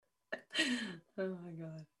Oh my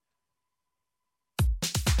God.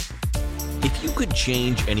 If you could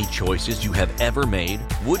change any choices you have ever made,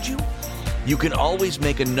 would you? You can always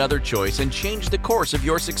make another choice and change the course of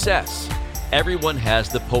your success. Everyone has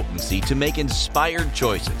the potency to make inspired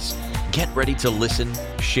choices. Get ready to listen,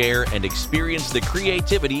 share, and experience the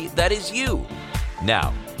creativity that is you.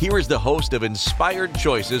 Now, here is the host of Inspired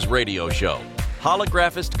Choices radio show,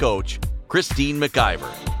 holographist coach, Christine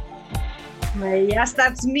McIver. Yes,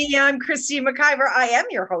 that's me. I'm Christine McIver. I am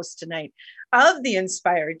your host tonight of the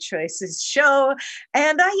Inspired Choices show.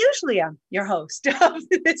 And I usually am your host of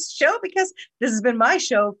this show because this has been my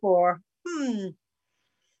show for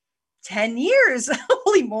 10 years.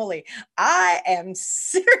 Holy moly. I am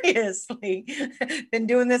seriously been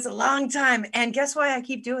doing this a long time. And guess why I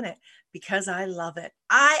keep doing it? Because I love it.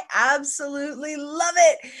 I absolutely love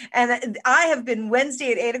it. And I have been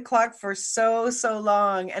Wednesday at 8 o'clock for so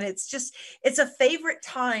long. And it's a favorite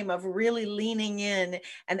time of really leaning in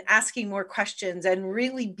and asking more questions and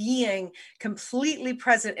really being completely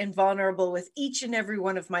present and vulnerable with each and every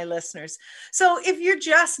one of my listeners. So if you're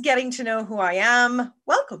just getting to know who I am,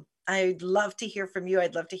 welcome. I'd love to hear from you.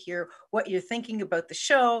 I'd love to hear what you're thinking about the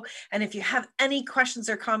show. And if you have any questions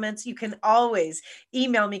or comments, you can always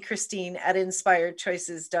email me, Christine at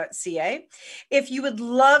inspiredchoices.ca. If you would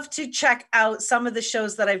love to check out some of the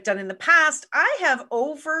shows that I've done in the past, I have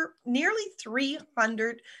over nearly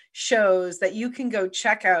 300 shows that you can go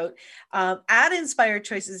check out at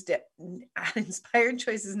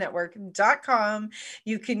inspiredchoicesnetwork.com.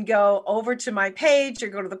 You can go over to my page or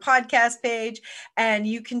go to the podcast page, and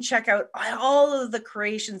you can check out all of the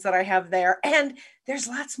creations that I have there. And there's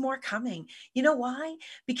lots more coming. You know why?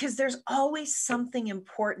 Because there's always something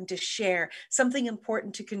important to share, something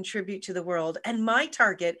important to contribute to the world. And my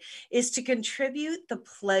target is to contribute the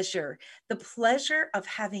pleasure of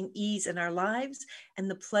having ease in our lives and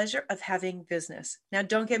the pleasure of having business. Now,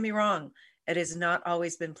 don't get me wrong. It has not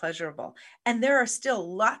always been pleasurable. And there are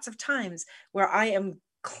still lots of times where I am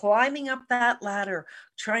climbing up that ladder,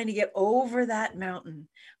 trying to get over that mountain.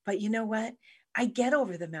 But you know what? I get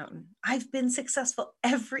over the mountain. I've been successful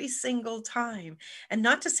every single time. And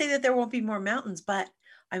not to say that there won't be more mountains, but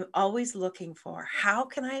I'm always looking for, how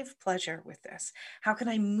can I have pleasure with this? How can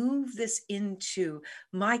I move this into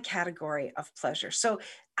my category of pleasure? So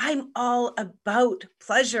I'm all about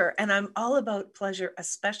pleasure, and I'm all about pleasure,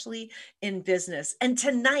 especially in business. And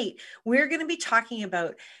tonight we're going to be talking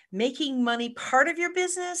about making money part of your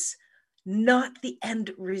business, not the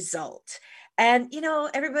end result. And, you know,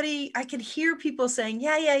 everybody, I could hear people saying,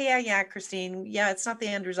 yeah, Christine. Yeah, it's not the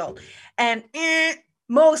end result. And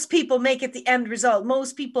most people make it the end result.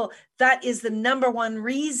 Most people, that is the number one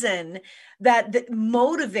reason that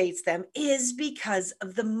motivates them, is because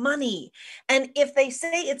of the money. And if they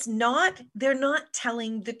say it's not, they're not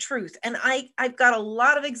telling the truth. And I've got a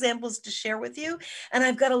lot of examples to share with you. And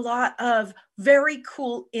I've got a lot of very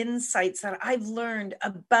cool insights that I've learned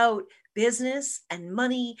about business and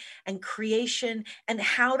money and creation, and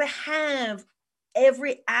how to have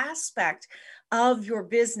every aspect of your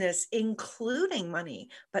business, including money,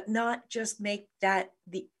 but not just make that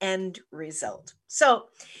the end result. So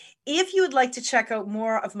if you would like to check out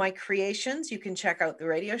more of my creations, you can check out the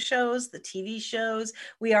radio shows, the TV shows.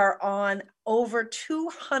 We are on over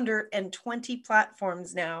 220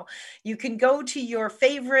 platforms now. You can go to your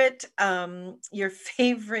favorite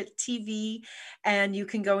TV, and you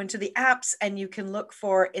can go into the apps and you can look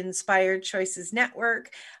for Inspired Choices Network.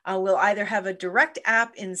 We'll either have a direct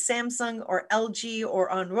app in Samsung or LG or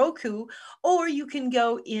on Roku, or you can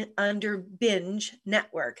go in under Binge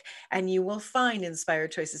Network and you will find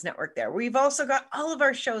Inspired Choices Network there. We've also got all of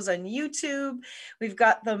our shows on YouTube. We've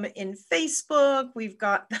got them in Facebook. We've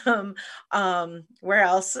got them where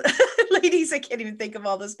else? Ladies, I can't even think of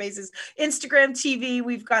all the spaces. Instagram TV,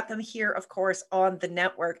 we've got them here, of course, on the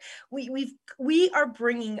network. We are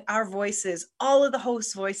bringing our voices, all of the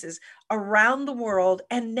hosts' voices, around the world,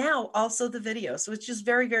 and now also the video. So it's just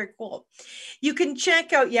very, very cool. You can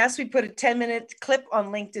check out, yes, we put a 10-minute clip on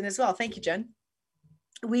LinkedIn as well. Thank you, Jen.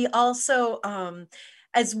 We also,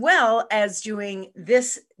 as well as doing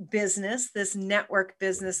this business, this network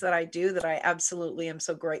business that I do, that I absolutely am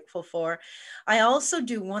so grateful for, I also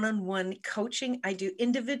do one-on-one coaching. I do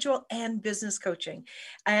individual and business coaching.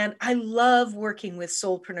 And I love working with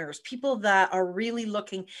soulpreneurs, people that are really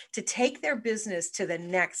looking to take their business to the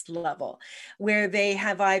next level, where they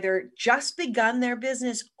have either just begun their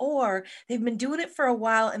business or they've been doing it for a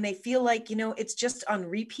while and they feel like, you know, it's just on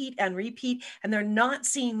repeat and repeat, and they're not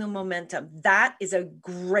seeing the momentum. That is a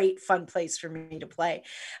great fun place for me to play.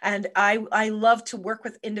 And I love to work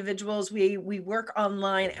with individuals. We work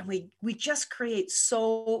online, and we just create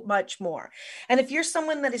so much more. And if you're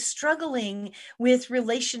someone that is struggling with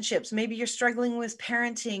relationships, maybe you're struggling with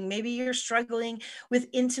parenting, maybe you're struggling with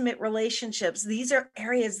intimate relationships, these are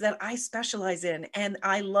areas that I specialize in, and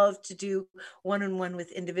I love to do one-on-one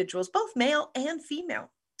with individuals, both male and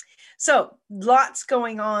female. So lots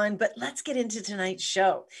going on, but let's get into tonight's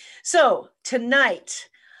show. So tonight,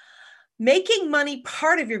 making money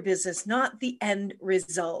part of your business, not the end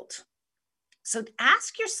result. So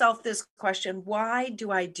ask yourself this question: why do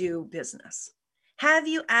I do business? Have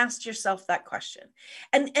you asked yourself that question?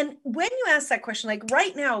 And when you ask that question, like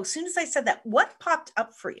right now, as soon as I said that, what popped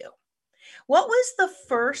up for you? What was the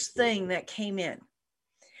first thing that came in?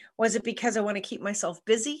 Was it because I want to keep myself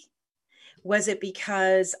busy? Was it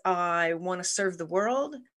because I want to serve the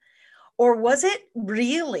world? Or was it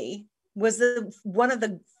really, was the one of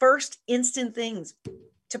the first instant things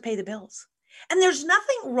to pay the bills? And there's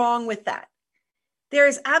nothing wrong with that. There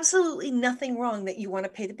is absolutely nothing wrong that you want to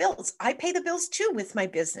pay the bills. I pay the bills too with my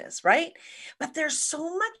business, right? But there's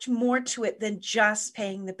so much more to it than just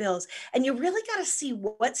paying the bills. And you really got to see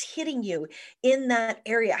what's hitting you in that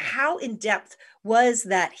area. How in depth was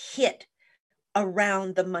that hit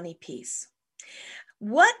around the money piece?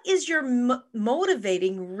 What is your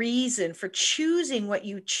motivating reason for choosing what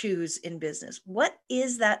you choose in business? What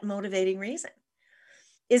is that motivating reason?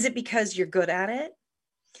 Is it because you're good at it?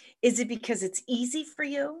 Is it because it's easy for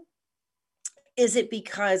you? Is it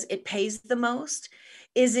because it pays the most?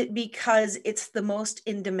 Is it because it's the most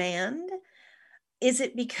in demand? Is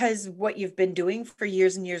it because what you've been doing for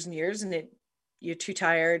years and years and years, and you're too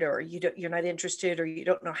tired, or you're not interested, or you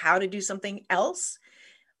don't know how to do something else?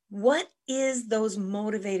 What is those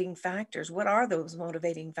motivating factors? What are those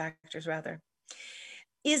motivating factors, rather?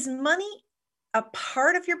 Is money a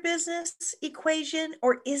part of your business equation,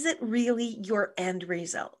 or is it really your end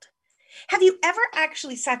result? Have you ever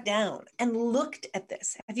actually sat down and looked at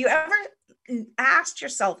this? Have you ever asked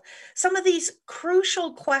yourself some of these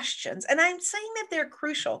crucial questions? And I'm saying that they're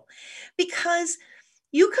crucial because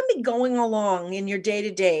you can be going along in your day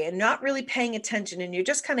to day and not really paying attention, and you're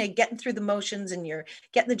just kind of getting through the motions, and you're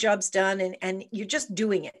getting the jobs done, and you're just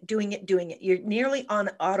doing it. You're nearly on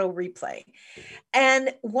auto replay.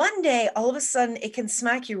 And one day, all of a sudden, it can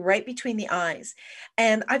smack you right between the eyes.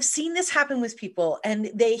 And I've seen this happen with people,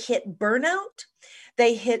 and they hit burnout,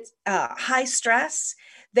 they hit high stress,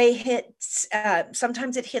 they hit,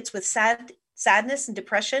 sometimes it hits with sadness and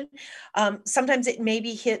depression. Sometimes it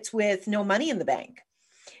maybe hits with no money in the bank,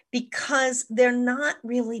 because they're not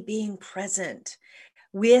really being present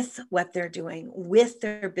with what they're doing, with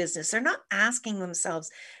their business. They're not asking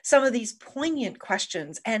themselves some of these poignant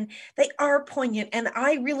questions, and they are poignant. And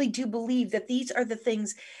I really do believe that these are the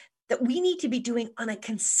things that we need to be doing on a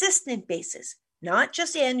consistent basis, not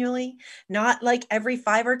just annually, not like every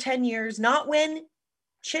 5 or 10 years, not when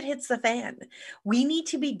shit hits the fan. We need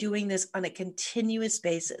to be doing this on a continuous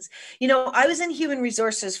basis. I was in human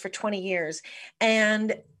resources for 20 years,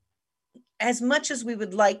 and as much as we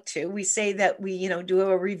would like to, we say that we, do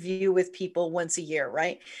a review with people once a year,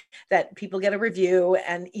 right? That people get a review,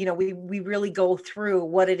 and, we really go through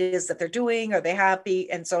what it is that they're doing. Are they happy?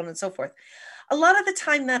 And so on and so forth. A lot of the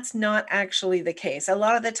time, that's not actually the case. A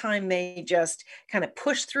lot of the time, they just kind of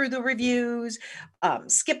push through the reviews,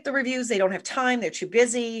 skip the reviews. They don't have time. They're too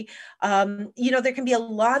busy. There can be a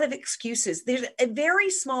lot of excuses. There's a very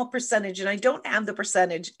small percentage, and I don't have the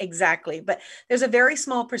percentage exactly, but there's a very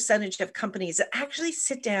small percentage of companies that actually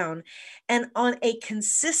sit down and on a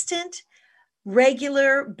consistent,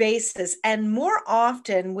 regular basis, and more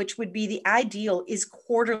often, which would be the ideal, is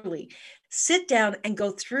quarterly, sit down and go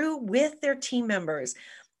through with their team members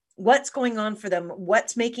what's going on for them,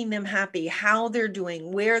 what's making them happy, how they're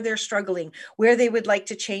doing, where they're struggling, where they would like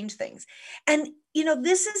to change things. And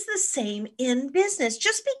this is the same in business.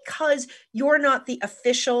 Just because you're not the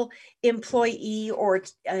official employee, or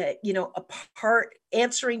a part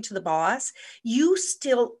answering to the boss, you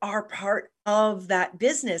still are part of that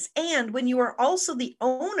business. And when you are also the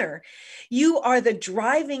owner, you are the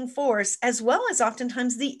driving force, as well as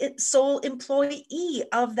oftentimes the sole employee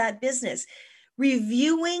of that business.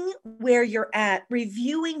 Reviewing where you're at,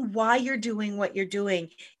 reviewing why you're doing what you're doing,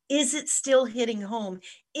 is it still hitting home,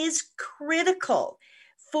 is critical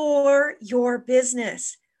for your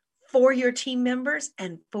business, for your team members,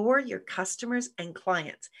 and for your customers and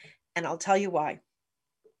clients. And I'll tell you why.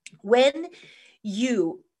 When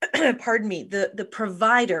you, the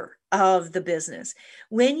provider of the business,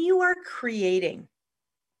 when you are creating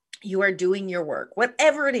you are doing your work,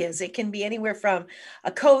 whatever it is. It can be anywhere from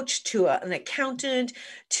a coach to an accountant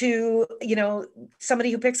to,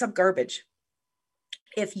 somebody who picks up garbage.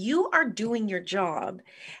 If you are doing your job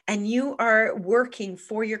and you are working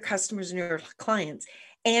for your customers and your clients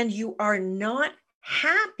and you are not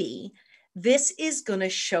happy, this is going to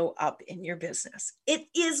show up in your business. It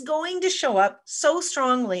is going to show up so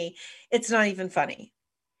strongly, it's not even funny.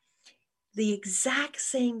 The exact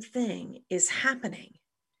same thing is happening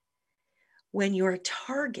when your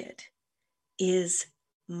target is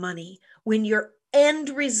money, when your end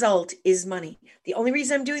result is money. The only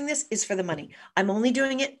reason I'm doing this is for the money. I'm only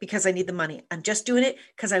doing it because I need the money. I'm just doing it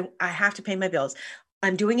because I have to pay my bills.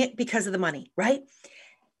 I'm doing it because of the money, right?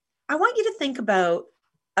 I want you to think about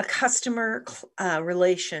a customer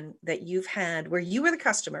relation that you've had where you were the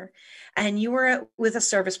customer and you were with a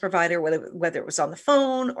service provider, whether it was on the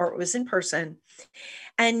phone or it was in person,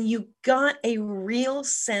 and you got a real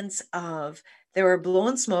sense of they were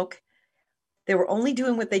blowing smoke. They were only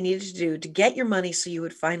doing what they needed to do to get your money so you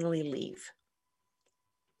would finally leave.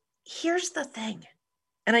 Here's the thing,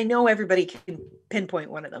 and I know everybody can pinpoint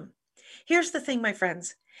one of them. Here's the thing, my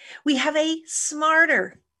friends. We have a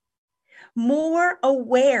smarter, more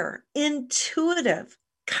aware, intuitive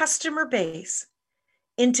customer base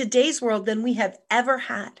in today's world than we have ever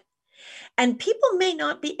had. And people may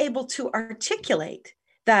not be able to articulate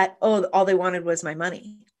that, oh, all they wanted was my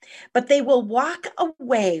money, but they will walk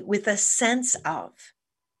away with a sense of,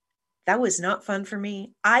 that was not fun for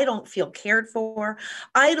me. I don't feel cared for.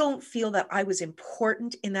 I don't feel that I was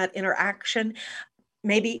important in that interaction.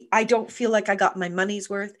 Maybe I don't feel like I got my money's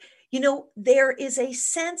worth. There is a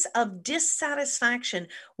sense of dissatisfaction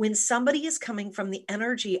when somebody is coming from the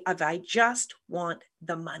energy of, I just want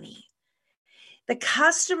the money. The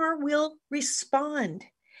customer will respond.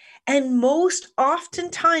 And most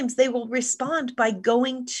oftentimes they will respond by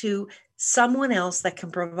going to someone else that can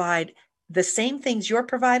provide the same things you're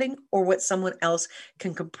providing or what someone else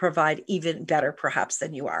can provide even better perhaps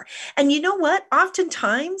than you are. And you know what?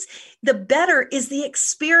 Oftentimes the better is the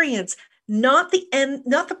experience, not the end,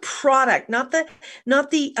 not the product, not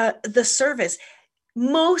the service.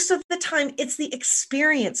 Most of the time, it's the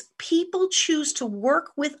experience. People choose to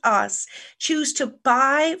work with us, choose to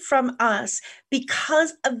buy from us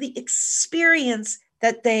because of the experience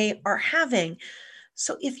that they are having.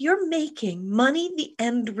 So if you're making money the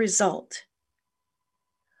end result,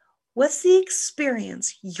 what's the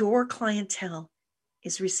experience your clientele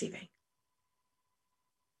is receiving?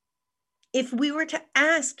 If we were to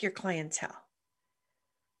ask your clientele,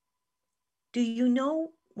 do you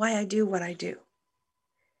know why I do what I do?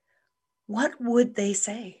 What would they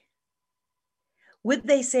say? Would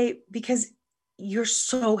they say, because you're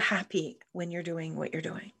so happy when you're doing what you're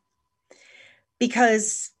doing?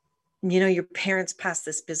 Because, your parents passed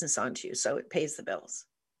this business on to you, so it pays the bills.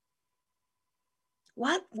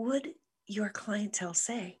 What would your clientele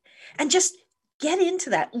say? And just get into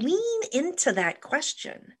that, lean into that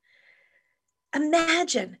question.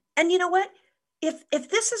 Imagine, and you know what? If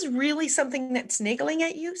this is really something that's niggling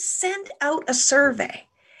at you, send out a survey.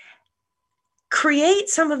 Create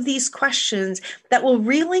some of these questions that will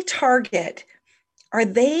really target, are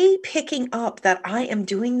they picking up that I am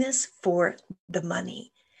doing this for the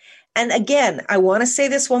money? And again, I want to say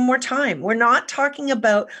this one more time. I'm not talking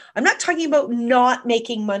about not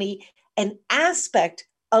making money an aspect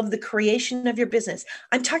of the creation of your business.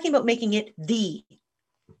 I'm talking about making it the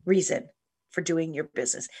reason for doing your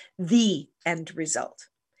business, the end result.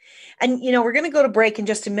 And, we're going to go to break in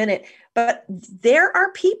just a minute, but there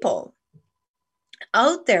are people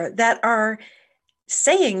out there that are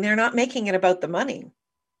saying they're not making it about the money.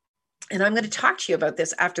 And I'm going to talk to you about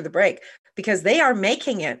this after the break, because they are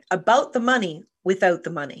making it about the money without the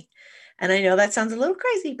money. And I know that sounds a little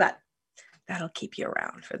crazy, but that'll keep you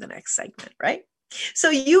around for the next segment, right? So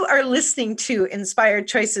you are listening to Inspired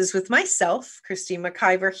Choices with myself, Christine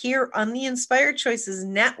McIver, here on the Inspired Choices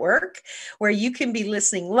Network, where you can be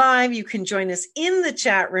listening live. You can join us in the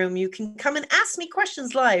chat room. You can come and ask me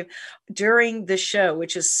questions live during the show,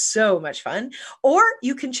 which is so much fun. Or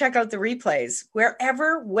you can check out the replays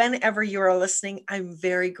whenever you are listening. I'm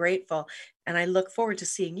very grateful. And I look forward to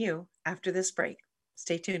seeing you after this break.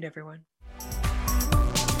 Stay tuned, everyone.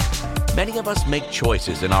 Many of us make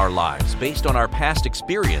choices in our lives based on our past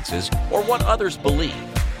experiences or what others believe.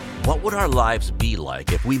 What would our lives be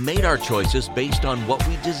like if we made our choices based on what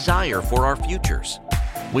we desire for our futures?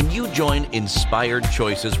 When you join Inspired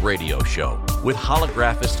Choices Radio Show with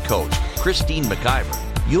holographist coach Christine McIver,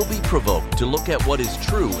 you'll be provoked to look at what is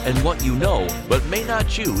true and what you know but may not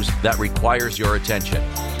choose that requires your attention.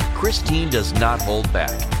 Christine does not hold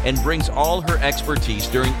back and brings all her expertise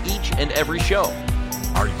during each and every show.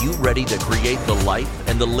 Are you ready to create the life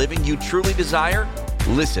and the living you truly desire?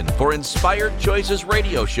 Listen for Inspired Choices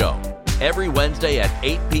Radio Show every Wednesday at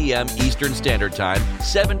 8 p.m. Eastern Standard Time,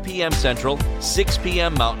 7 p.m. Central, 6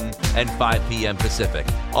 p.m. Mountain, and 5 p.m. Pacific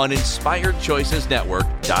on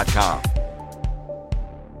InspiredChoicesNetwork.com.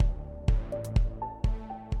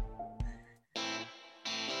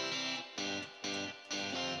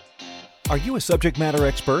 Are you a subject matter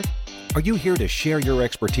expert? Are you here to share your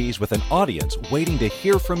expertise with an audience waiting to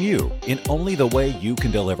hear from you in only the way you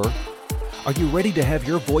can deliver? Are you ready to have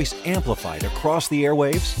your voice amplified across the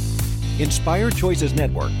airwaves? Inspired Choices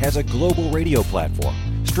Network has a global radio platform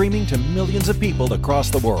streaming to millions of people across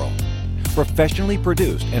the world. Professionally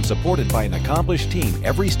produced and supported by an accomplished team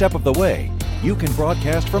every step of the way, you can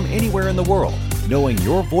broadcast from anywhere in the world, knowing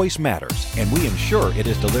your voice matters, and we ensure it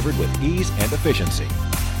is delivered with ease and efficiency.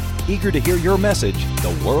 Eager to hear your message,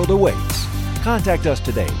 the world awaits. Contact us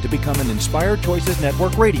today to become an Inspired Choices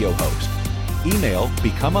Network radio host. Email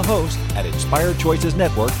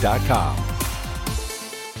becomeahost@inspiredchoicesnetwork.com.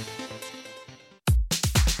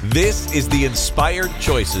 This is the Inspired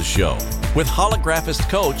Choices Show with holographist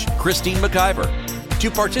coach Christine McIver.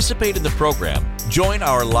 To participate in the program, join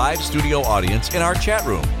our live studio audience in our chat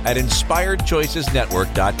room at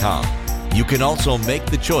inspiredchoicesnetwork.com. You can also make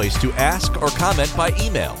the choice to ask or comment by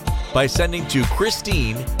email by sending to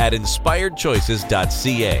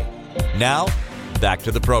Christine@inspiredchoices.ca. Now, back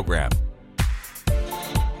to the program.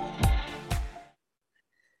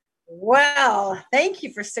 Well, thank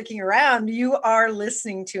you for sticking around. You are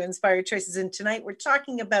listening to Inspired Choices, and tonight we're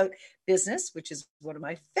talking about business, which is one of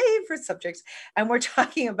my favorite subjects, and we're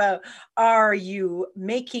talking about, are you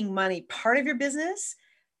making money part of your business?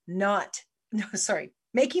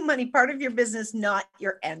 Making money part of your business, not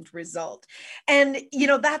your end result. And,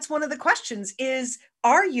 that's one of the questions is,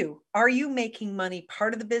 are you making money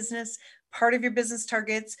part of the business, part of your business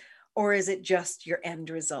targets, or is it just your end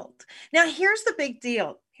result? Now, here's the big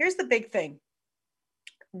deal. Here's the big thing.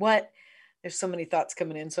 There's so many thoughts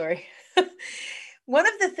coming in, sorry. One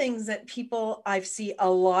of the things that I see a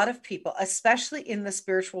lot of people, especially in the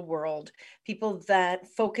spiritual world, people that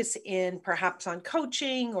focus in perhaps on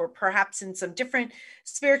coaching or perhaps in some different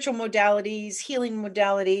spiritual modalities, healing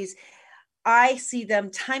modalities, I see them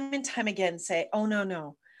time and time again say, oh,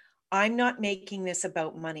 no, I'm not making this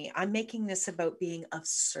about money. I'm making this about being of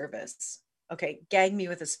service. Okay, gag me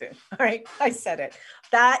with a spoon. All right, I said it.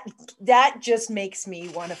 That just makes me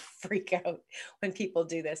want to freak out when people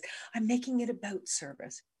do this. I'm making it about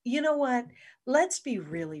service. You know what? Let's be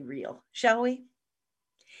really real, shall we?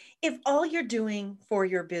 If all you're doing for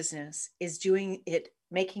your business is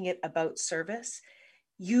making it about service,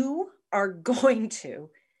 you are going to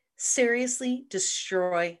seriously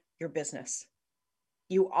destroy your business.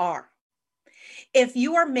 You are. If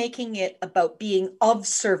you are making it about being of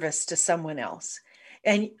service to someone else,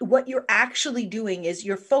 and what you're actually doing is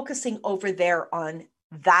you're focusing over there on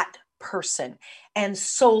that person and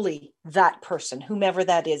solely that person, whomever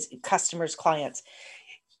that is, customers, clients,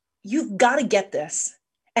 you've got to get this.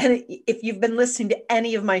 And if you've been listening to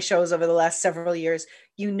any of my shows over the last several years,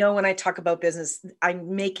 when I talk about business,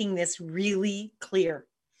 I'm making this really clear.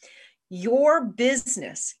 Your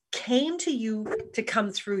business came to you to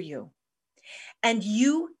come through you. And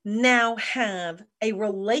you now have a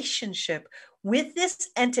relationship with this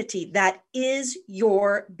entity that is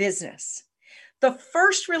your business. The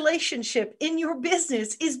first relationship in your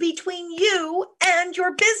business is between you and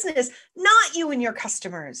your business, not you and your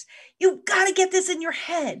customers. You've got to get this in your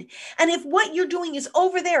head. And if what you're doing is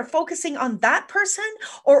over there focusing on that person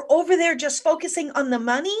or over there just focusing on the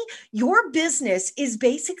money, your business is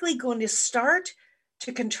basically going to start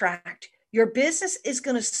to contract. Your business is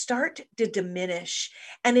going to start to diminish,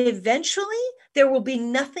 and eventually there will be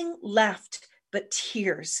nothing left but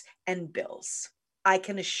tears and bills. I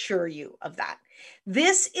can assure you of that.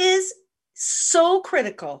 This is so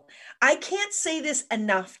critical. I can't say this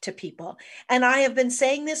enough to people, and I have been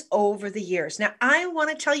saying this over the years. Now, I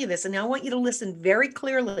want to tell you this, and I want you to listen very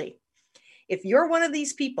clearly. If you're one of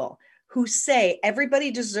these people who say everybody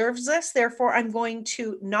deserves this, therefore I'm going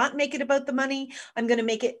to not make it about the money, I'm going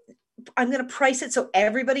to price it so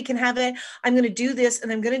everybody can have it. I'm going to do this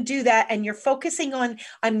and I'm going to do that. And you're focusing on,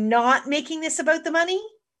 I'm not making this about the money.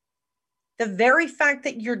 The very fact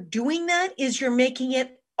that you're doing that is you're making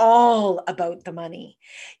it all about the money.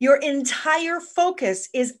 Your entire focus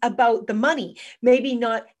is about the money, maybe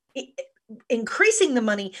not increasing the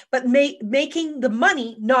money, but making the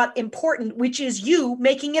money not important, which is you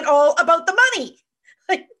making it all about the money.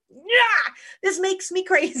 Like, yeah, this makes me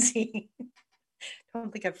crazy. I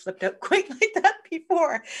don't think I've flipped out quite like that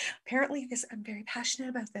before. Apparently, I'm very passionate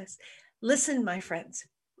about this. Listen, my friends,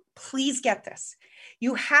 please get this.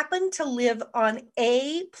 You happen to live on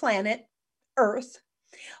a planet, Earth,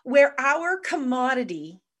 where our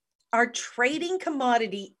trading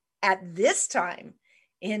commodity at this time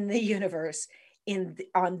in the universe,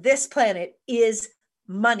 on this planet, is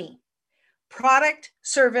money. Product,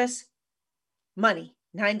 service, money.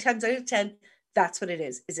 9 times out of 10, that's what it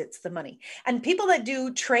is it's the money. And people that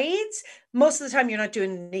do trades, most of the time you're not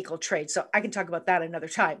doing an equal trade. So I can talk about that another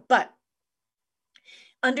time. But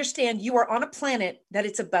understand, you are on a planet that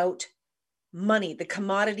it's about money. The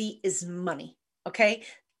commodity is money. Okay.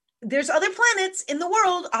 There's other planets in the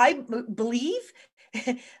world, I believe,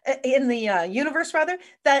 in the universe rather,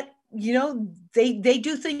 that they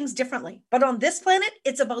do things differently. But on this planet,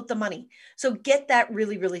 it's about the money. So get that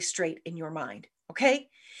really, really straight in your mind. Okay.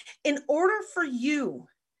 In order for you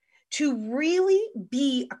to really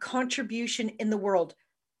be a contribution in the world,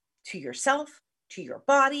 to yourself, to your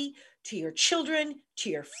body, to your children, to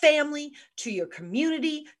your family, to your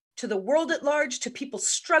community, to the world at large, to people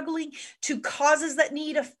struggling, to causes that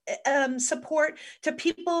need support, to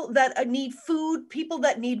people that need food, people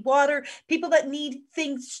that need water, people that need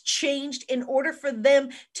things changed in order for them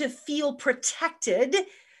to feel protected,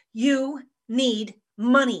 you need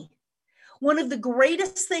money. One of the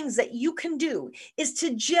greatest things that you can do is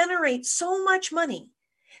to generate so much money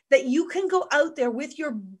that you can go out there with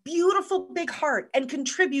your beautiful big heart and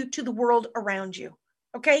contribute to the world around you.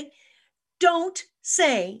 Okay? Don't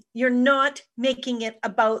say you're not making it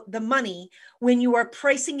about the money when you are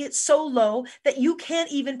pricing it so low that you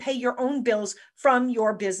can't even pay your own bills from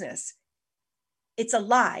your business. It's a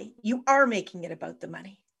lie. You are making it about the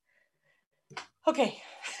money. Okay.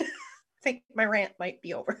 I think my rant might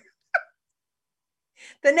be over.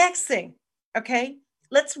 The next thing, okay,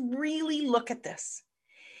 let's really look at this.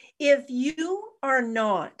 If you are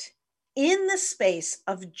not in the space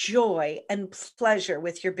of joy and pleasure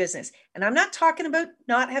with your business, and I'm not talking about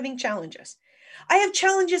not having challenges. I have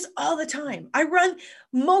challenges all the time.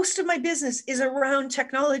 Most of my business is around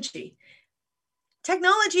technology.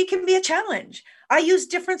 Technology can be a challenge. I use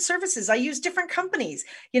different services. I use different companies.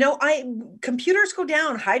 Computers go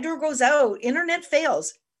down, hydro goes out, internet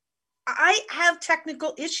fails. I have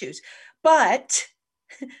technical issues, but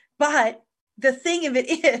the thing of it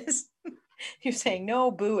is, you're saying no,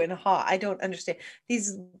 boo, and ha. I don't understand.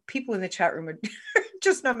 These people in the chat room are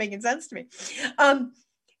just not making sense to me.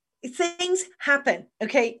 Things happen,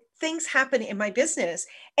 okay? Things happen in my business,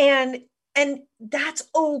 and that's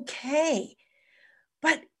okay.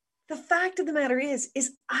 But the fact of the matter is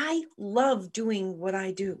I love doing what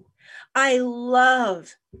I do. I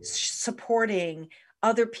love supporting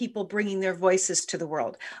other people bringing their voices to the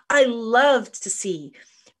world. I love to see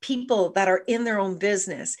people that are in their own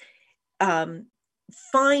business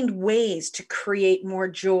find ways to create more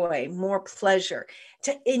joy, more pleasure,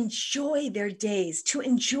 to enjoy their days, to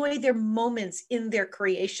enjoy their moments in their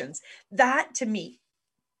creations. That to me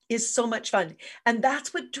is so much fun. And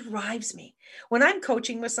that's what drives me. When I'm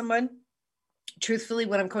coaching with someone, truthfully,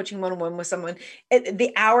 when I'm coaching one-on-one with someone,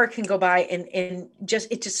 the hour can go by and it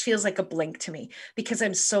just feels like a blink to me because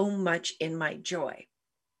I'm so much in my joy.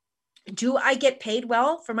 Do I get paid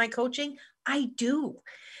well for my coaching? I do.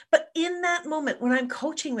 But in that moment when I'm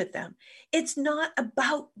coaching with them, it's not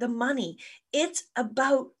about the money. It's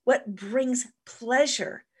about what brings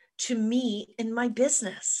pleasure to me in my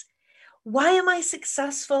business. Why am I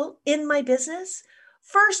successful in my business?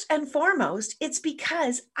 First and foremost, it's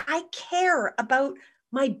because I care about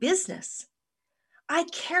my business. I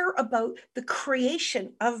care about the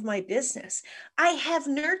creation of my business. I have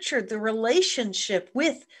nurtured the relationship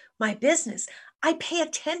with my business. I pay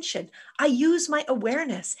attention. I use my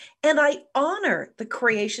awareness and I honor the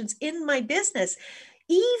creations in my business,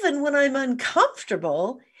 even when I'm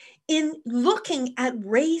uncomfortable in looking at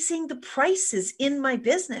raising the prices in my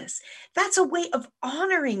business. That's a way of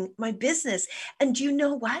honoring my business. And do you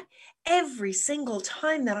know what? Every single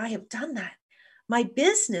time that I have done that, my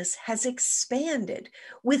business has expanded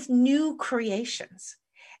with new creations,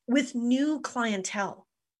 with new clientele.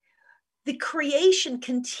 The creation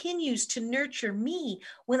continues to nurture me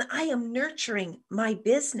when I am nurturing my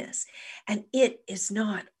business. And it is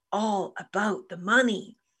not all about the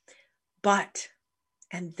money, but,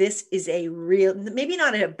 and this is a real, maybe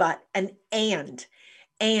not a but, and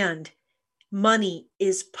money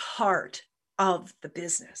is part of the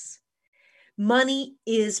business. Money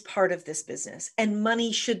is part of this business, and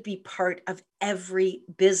money should be part of every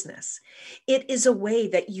business. It is a way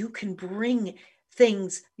that you can bring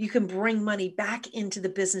things, you can bring money back into the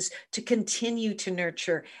business to continue to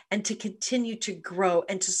nurture and to continue to grow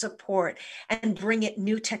and to support and bring it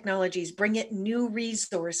new technologies, bring it new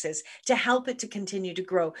resources to help it to continue to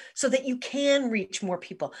grow so that you can reach more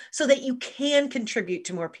people, so that you can contribute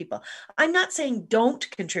to more people. I'm not saying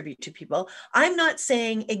don't contribute to people. I'm not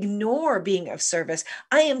saying ignore being of service.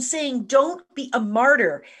 I am saying don't be a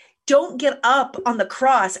martyr. Don't get up on the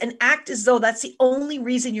cross and act as though that's the only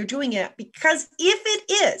reason you're doing it. Because if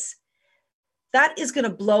it is, that is going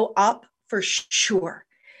to blow up for sure.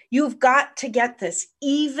 You've got to get this.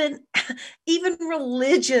 Even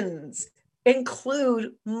religions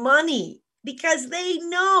include money because they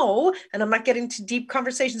know, and I'm not getting into deep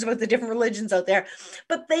conversations about the different religions out there,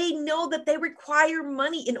 but they know that they require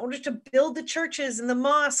money in order to build the churches and the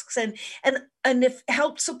mosques and if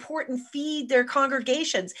help support and feed their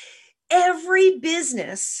congregations. Every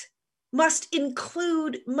business must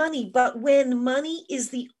include money, but when money is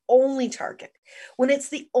the only target, when it's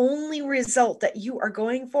the only result that you are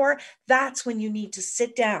going for, that's when you need to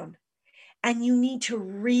sit down and you need to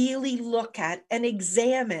really look at and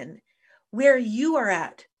examine where you are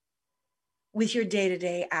at with your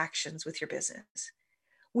day-to-day actions with your business,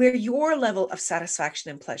 where your level of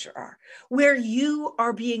satisfaction and pleasure are, where you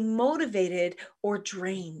are being motivated or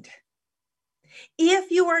drained. If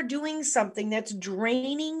you are doing something that's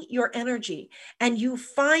draining your energy and you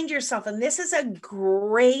find yourself, and this is a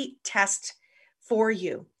great test for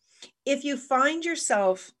you, if you find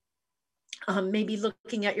yourself maybe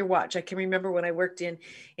looking at your watch. I can remember when I worked in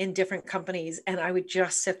different companies and I would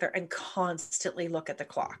just sit there and constantly look at the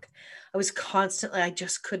clock. I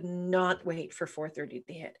just could not wait for 4:30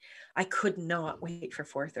 to hit. I could not wait for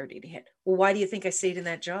 4:30 to hit. Well, why do you think I stayed in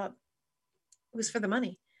that job? It was for the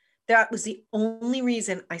money. That was the only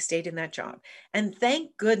reason I stayed in that job. And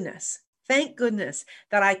thank goodness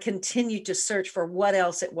that I continued to search for what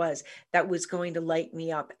else it was that was going to light me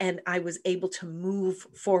up. And I was able to move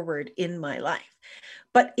forward in my life.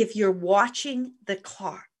 But if you're watching the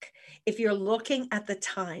clock, if you're looking at the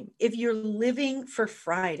time, if you're living for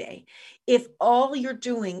Friday, if all you're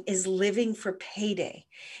doing is living for payday,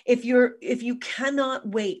 if you cannot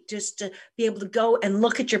wait just to be able to go and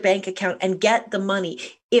look at your bank account and get the money,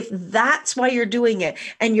 if that's why you're doing it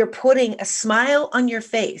and you're putting a smile on your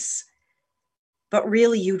face, but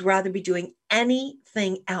really you'd rather be doing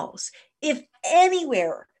anything else, if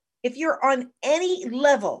you're on any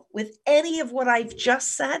level with any of what I've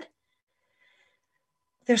just said,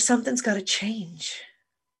 something's got to change.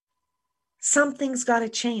 Something's got to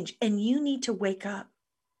change. And you need to wake up.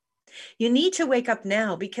 You need to wake up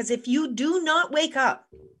now, because if you do not wake up,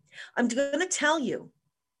 I'm going to tell you,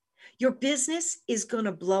 your business is going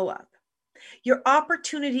to blow up. Your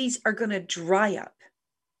opportunities are going to dry up.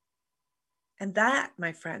 And that,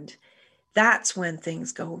 my friend, that's when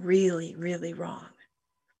things go really, really wrong.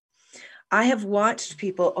 I have watched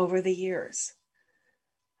people over the years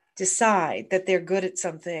decide that they're good at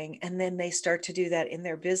something, and then they start to do that in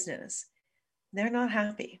their business. They're not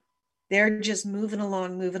happy. They're just moving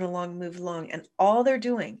along. And all they're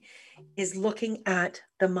doing is looking at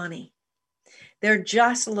the money. They're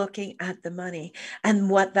just looking at the money. And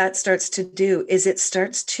what that starts to do is it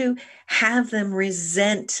starts to have them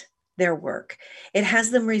resent their work. It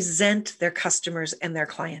has them resent their customers and their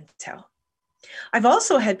clientele. I've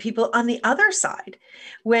also had people on the other side,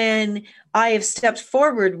 when I have stepped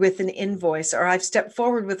forward with an invoice or I've stepped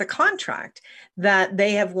forward with a contract that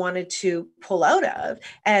they have wanted to pull out of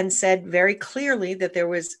and said very clearly that there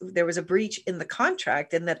was a breach in the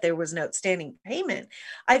contract and that there was an outstanding payment.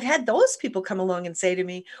 I've had those people come along and say to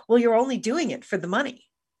me, well, you're only doing it for the money.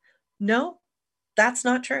 No, that's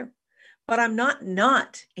not true. But I'm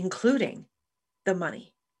not including the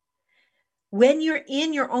money. When you're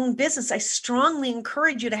in your own business, I strongly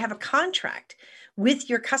encourage you to have a contract with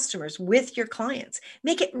your customers, with your clients.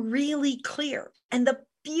 Make it really clear. And the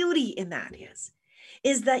beauty in that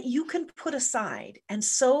is that you can put aside, and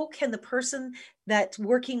so can the person that's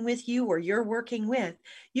working with you or you're working with,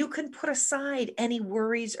 you can put aside any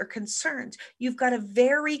worries or concerns. You've got a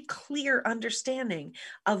very clear understanding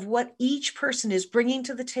of what each person is bringing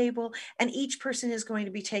to the table and each person is going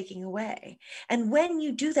to be taking away. And when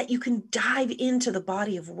you do that, you can dive into the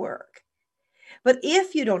body of work. But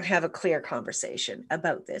if you don't have a clear conversation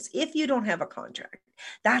about this, if you don't have a contract,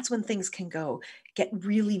 that's when things can get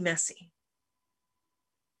really messy.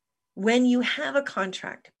 When you have a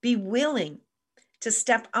contract, be willing to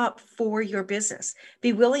step up for your business.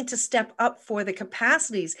 Be willing to step up for the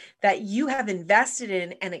capacities that you have invested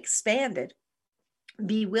in and expanded.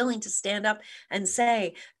 Be willing to stand up and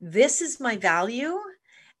say, this is my value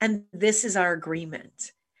and this is our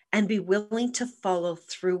agreement. and be willing to follow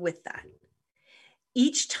through with that.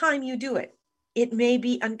 Each time you do it, it may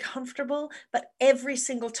be uncomfortable, but every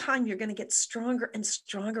single time you're going to get stronger and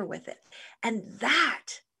stronger with it. And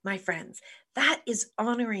that, my friends, that is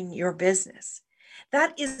honoring your business.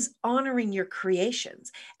 That is honoring your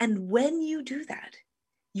creations. And when you do that,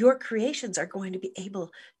 your creations are going to be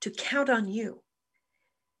able to count on you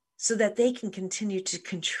so that they can continue to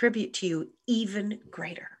contribute to you even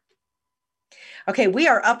greater. Okay, we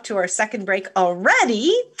are up to our second break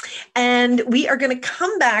already, and we are going to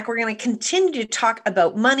come back. We're going to continue to talk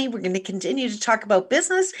about money. We're going to continue to talk about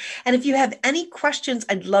business. And if you have any questions,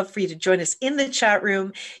 I'd love for you to join us in the chat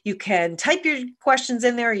room. You can type your questions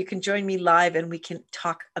in there. You can join me live, and we can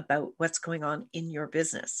talk about what's going on in your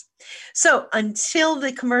business. So until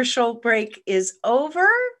the commercial break is over,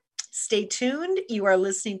 stay tuned. You are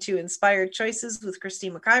listening to Inspired Choices with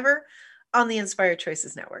Christine McIver on the Inspired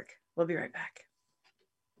Choices Network. We'll be right back.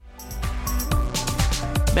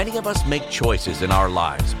 Many of us make choices in our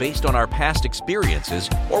lives based on our past experiences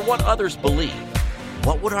or what others believe.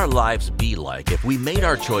 What would our lives be like if we made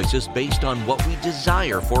our choices based on what we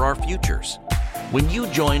desire for our futures? When you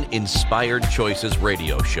join Inspired Choices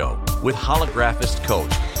Radio Show with holographist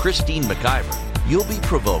coach Christine McIver, you'll be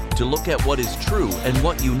provoked to look at what is true and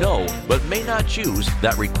what you know but may not choose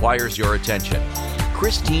that requires your attention.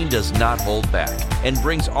 Christine does not hold back and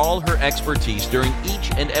brings all her expertise during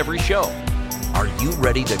each and every show. Are you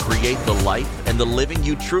ready to create the life and the living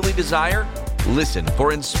you truly desire? Listen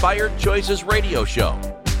for Inspired Choices Radio Show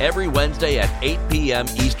every Wednesday at 8 p.m.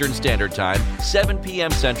 Eastern Standard Time, 7 p.m.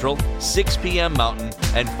 Central, 6 p.m. Mountain,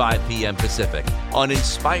 and 5 p.m. Pacific on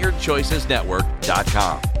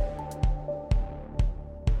InspiredChoicesNetwork.com.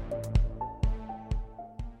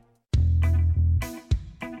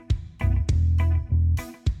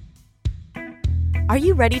 Are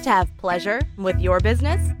you ready to have pleasure with your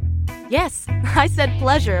business? Yes, I said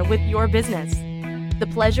pleasure with your business. The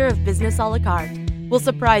Pleasure of Business a la carte will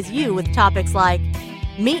surprise you with topics like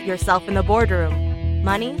meet yourself in the boardroom,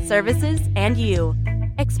 money, services, and you.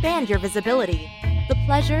 Expand your visibility. The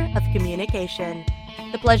pleasure of communication.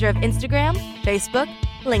 The pleasure of Instagram, Facebook,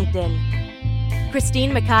 LinkedIn.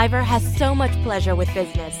 Christine McIver has so much pleasure with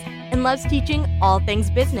business and loves teaching all things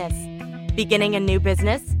business. Beginning a new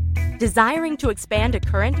business? Desiring to expand a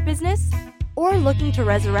current business? Or looking to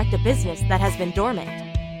resurrect a business that has been dormant?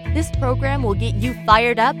 This program will get you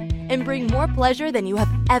fired up and bring more pleasure than you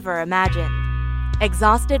have ever imagined.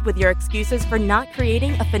 Exhausted with your excuses for not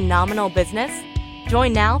creating a phenomenal business?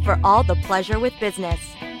 Join now for all the pleasure with business.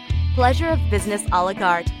 Pleasure of Business a la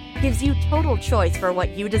carte gives you total choice for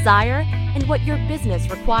what you desire and what your business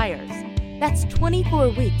requires. That's 24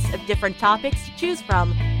 weeks of different topics to choose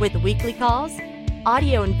from with weekly calls,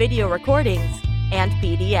 audio and video recordings, and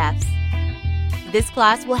PDFs. This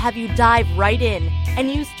class will have you dive right in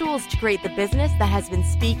and use tools to create the business that has been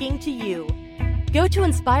speaking to you. Go to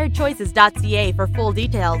inspiredchoices.ca for full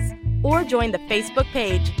details or join the Facebook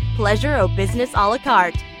page Pleasure o' Business a la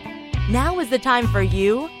carte. Now is the time for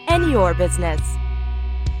you and your business.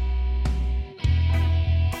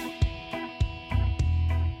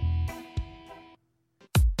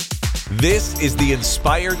 This is the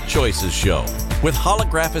Inspired Choices Show with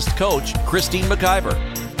holographist coach Christine McIver.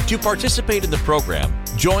 To participate in the program,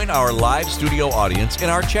 join our live studio audience in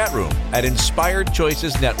our chat room at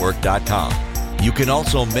InspiredChoicesNetwork.com. You can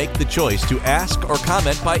also make the choice to ask or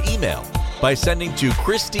comment by email by sending to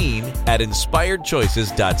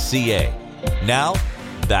Christine@InspiredChoices.ca. Now,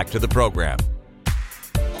 back to the program.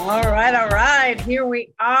 All right. Here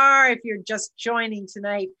we are. If you're just joining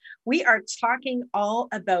tonight, we are talking all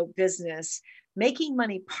about business, making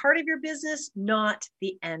money part of your business, not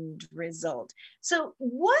the end result. So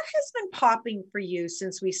what has been popping for you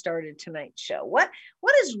since we started tonight's show? What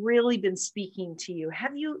has really been speaking to you?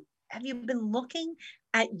 Have you been looking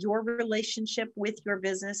at your relationship with your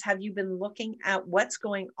business? Have you been looking at what's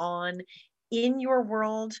going on in your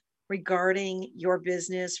world regarding your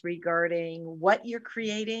business, regarding what you're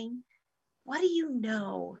creating? What do you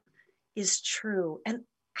know is true? And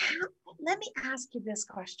let me ask you this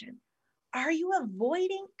question. Are you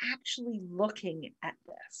avoiding actually looking at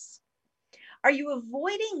this? Are you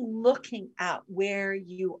avoiding looking at where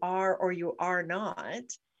you are or you are not,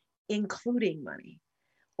 including money,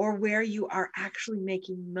 or where you are actually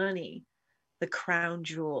making money, the crown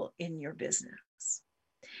jewel in your business?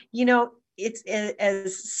 You know, it's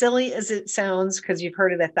as silly as it sounds, because you've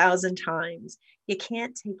heard it 1,000 times. You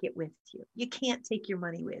can't take it with you. You can't take your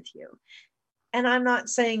money with you. And I'm not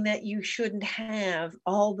saying that you shouldn't have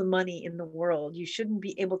all the money in the world. You shouldn't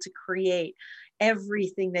be able to create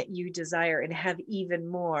everything that you desire and have even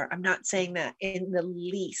more. I'm not saying that in the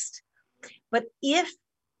least. But if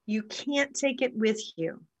you can't take it with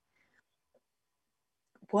you,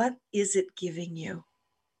 what is it giving you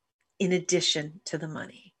in addition to the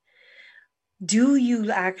money? Do you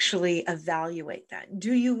actually evaluate that?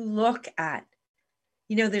 Do you look at,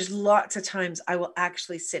 there's lots of times I will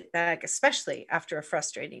actually sit back, especially after a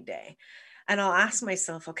frustrating day, and I'll ask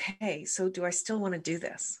myself, okay, so do I still want to do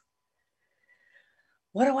this?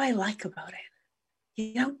 What do I like about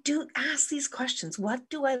it? Do ask these questions. What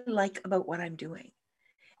do I like about what I'm doing?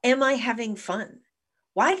 Am I having fun?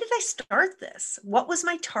 Why did I start this? What was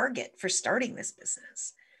my target for starting this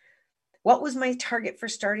business? What was my target for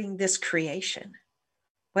starting this creation?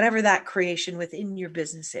 Whatever that creation within your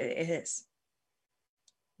business is.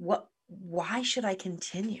 Why should I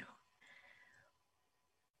continue?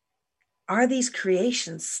 Are these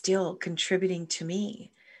creations still contributing to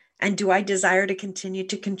me? And do I desire to continue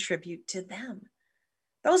to contribute to them?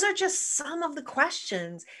 Those are just some of the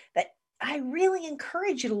questions that I really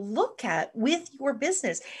encourage you to look at with your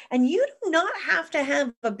business. And you do not have to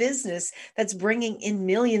have a business that's bringing in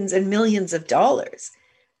millions and millions of dollars.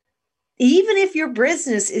 Even if your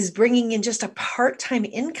business is bringing in just a part-time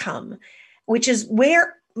income, which is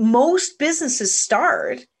where most businesses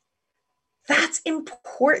start, that's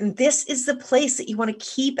important. This is the place that you want to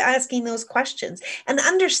keep asking those questions and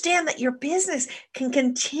understand that your business can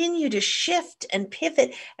continue to shift and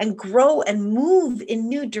pivot and grow and move in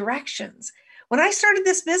new directions. When I started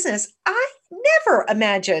this business, I never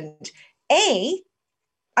imagined, A,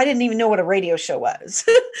 I didn't even know what a radio show was.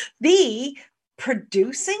 B,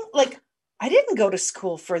 producing. I didn't go to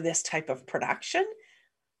school for this type of production.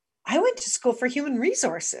 I went to school for human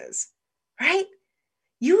resources, right?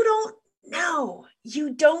 You don't know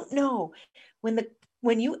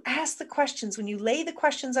when you ask the questions, when you lay the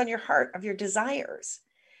questions on your heart of your desires,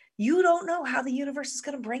 you don't know how the universe is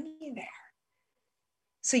going to bring you there.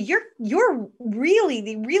 So you're really,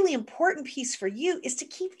 the really important piece for you is to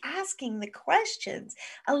keep asking the questions.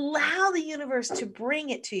 Allow the universe to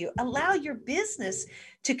bring it to you. Allow your business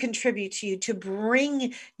to contribute to you, to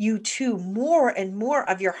bring you to more and more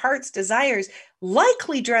of your heart's desires,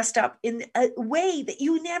 likely dressed up in a way that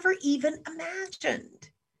you never even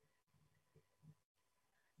imagined.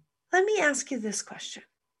 Let me ask you this question.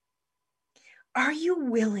 Are you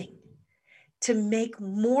willing to make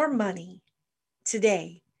more money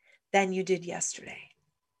today than you did yesterday?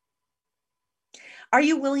 Are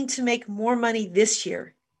you willing to make more money this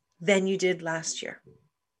year than you did last year?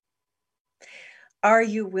 Are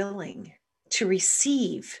you willing to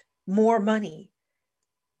receive more money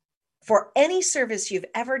for any service you've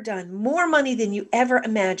ever done, more money than you ever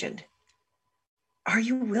imagined? Are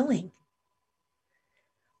you willing?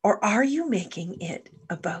 Or are you making it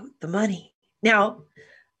about the money? Now,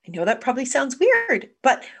 I know that probably sounds weird,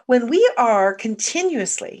 but when we are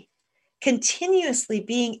continuously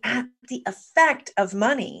being at the effect of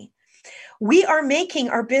money, we are making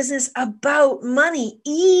our business about money,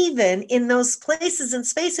 even in those places and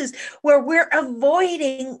spaces where we're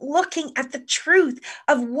avoiding looking at the truth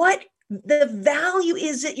of what the value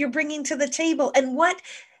is that you're bringing to the table and what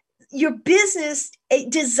your business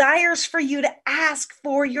desires for you to ask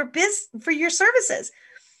for for your services.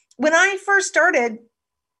 When I first started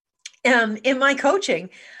in my coaching,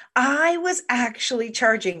 I was actually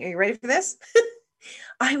charging, are you ready for this?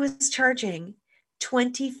 I was charging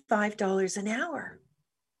 $25 an hour.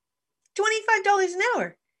 $25 an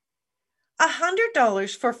hour.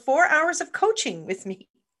 $100 for 4 hours of coaching with me.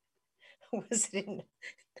 Was it in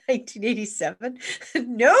 1987?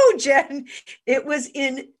 No, Jen, it was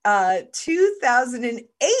in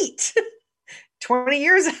 2008, 20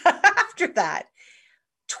 years after that.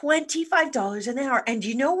 $25 an hour. And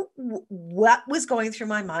you know what was going through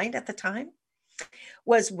my mind at the time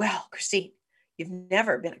was, well, Christine, you've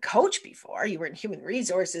never been a coach before. You were in human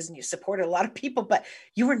resources and you supported a lot of people, but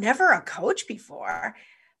you were never a coach before.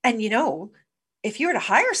 And, if you were to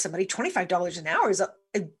hire somebody, $25 an hour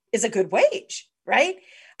is a good wage, right?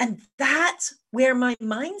 And that's where my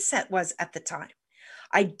mindset was at the time.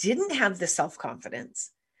 I didn't have the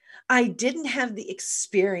self-confidence. I didn't have the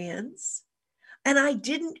experience. And I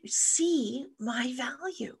didn't see my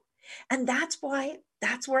value. And that's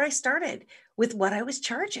where I started with what I was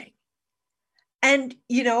charging. And,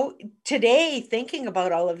 today thinking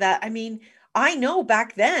about all of that, I know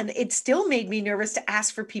back then it still made me nervous to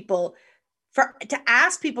ask people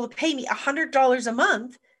to pay me $100 a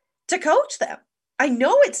month to coach them. I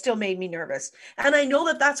know it still made me nervous. And I know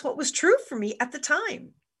that that's what was true for me at the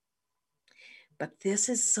time. But this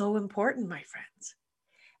is so important, my friends.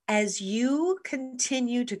 As you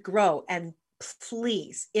continue to grow, and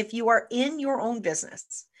please, if you are in your own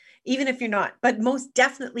business, even if you're not, but most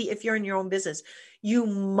definitely if you're in your own business, you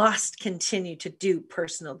must continue to do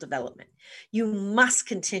personal development. You must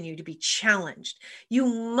continue to be challenged. You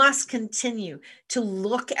must continue to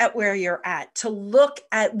look at where you're at, to look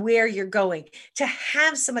at where you're going, to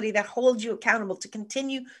have somebody that holds you accountable to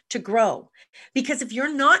continue to grow. Because if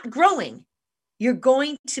you're not growing, you're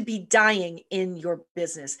going to be dying in your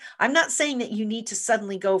business. I'm not saying that you need to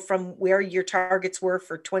suddenly go from where your targets were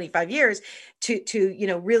for 25 years to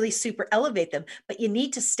really super elevate them, but you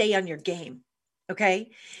need to stay on your game. Okay.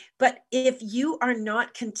 But if you are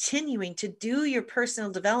not continuing to do your personal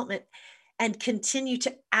development and continue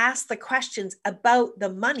to ask the questions about the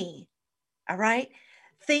money, all right,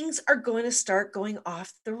 things are going to start going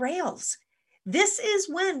off the rails. This is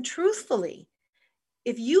when, truthfully,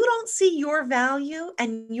 if you don't see your value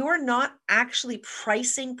and you're not actually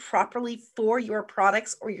pricing properly for your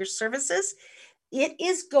products or your services, it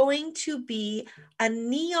is going to be a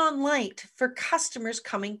neon light for customers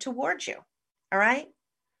coming towards you. All right.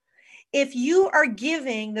 If you are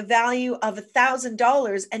giving the value of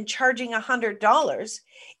 $1,000 and charging $100,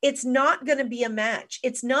 it's not going to be a match.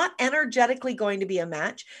 It's not energetically going to be a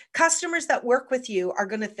match. Customers that work with you are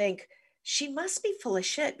going to think, she must be full of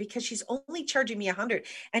shit because she's only charging me 100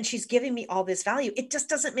 and she's giving me all this value. It just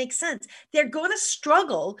doesn't make sense. They're going to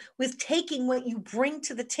struggle with taking what you bring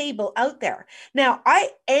to the table out there. Now,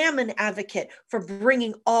 I am an advocate for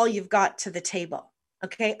bringing all you've got to the table.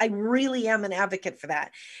 Okay. I really am an advocate for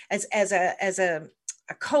that as a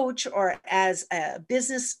coach or as a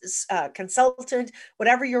business consultant,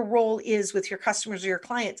 whatever your role is with your customers or your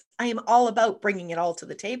clients. I am all about bringing it all to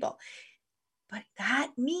the table. But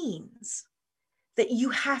that means that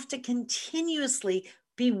you have to continuously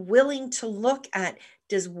be willing to look at,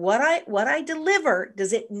 does what I deliver,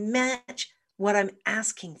 does it match what I'm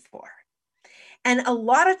asking for? And a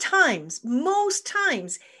lot of times, most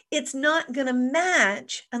times, it's not going to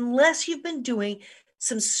match unless you've been doing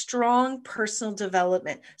some strong personal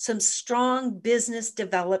development, some strong business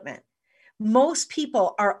development. Most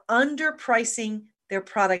people are underpricing their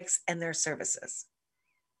products and their services.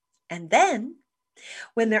 And then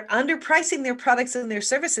when they're underpricing their products and their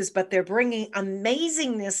services, but they're bringing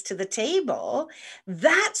amazingness to the table,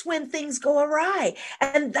 that's when things go awry.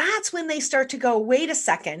 And that's when they start to go, wait a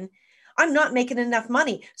second, I'm not making enough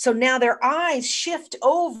money. So now their eyes shift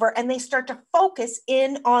over and they start to focus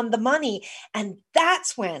in on the money. And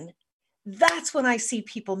that's when I see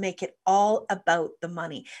people make it all about the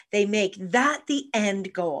money. They make that the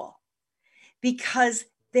end goal because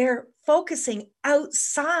they're focusing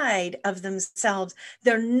outside of themselves.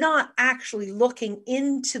 They're not actually looking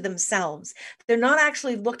into themselves. They're not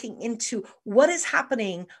actually looking into what is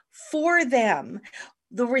happening for them,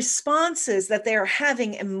 the responses that they're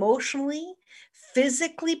having emotionally,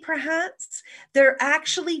 physically, perhaps. They're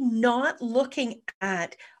actually not looking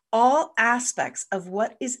at all aspects of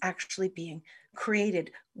what is actually being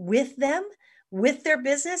created with them, with their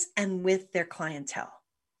business, and with their clientele.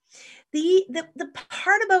 The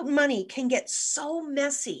part about money can get so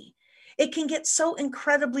messy. It can get so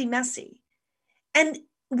incredibly messy. And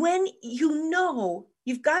when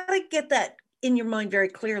you've got to get that in your mind very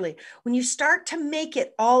clearly. When you start to make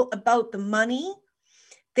it all about the money,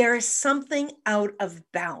 there is something out of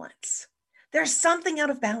balance. There's something out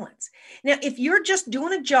of balance. Now, if you're just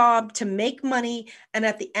doing a job to make money and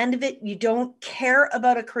at the end of it, you don't care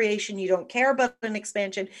about a creation, you don't care about an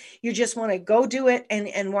expansion, you just want to go do it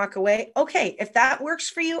and walk away. Okay, if that works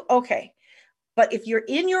for you, okay. But if you're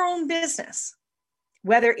in your own business,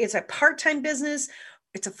 whether it's a part-time business,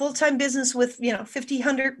 it's a full-time business with,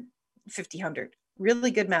 500,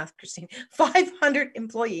 really good math, Christine, 500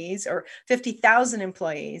 employees or 50,000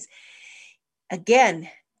 employees. Again,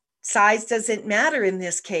 size doesn't matter in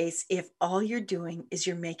this case if all you're doing is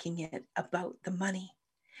you're making it about the money.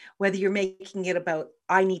 Whether you're making it about,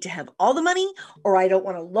 I need to have all the money or I don't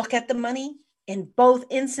want to look at the money. In both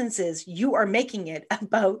instances, you are making it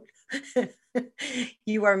about,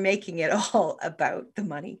 you are making it all about the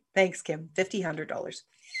money. Thanks, Kim. $100.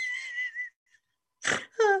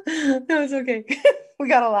 That was okay. We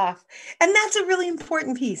got to laugh. And that's a really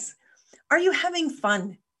important piece. Are you having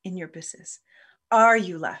fun in your business? Are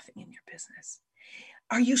you laughing in your business?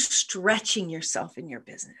 Are you stretching yourself in your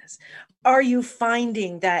business? Are you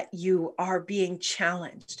finding that you are being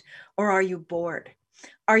challenged or are you bored?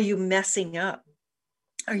 Are you messing up?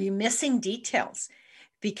 Are you missing details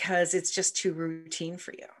because it's just too routine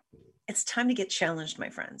for you? It's time to get challenged, my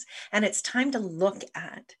friends. And it's time to look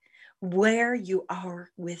at where you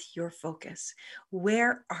are with your focus.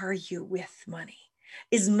 Where are you with money?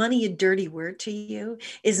 Is money a dirty word to you?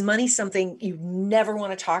 Is money something you never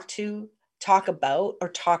want to talk about, or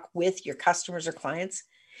talk with your customers or clients?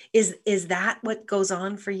 Is that what goes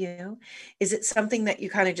on for you? Is it something that you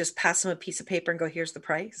kind of just pass them a piece of paper and go, here's the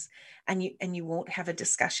price, and you won't have a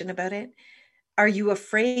discussion about it? Are you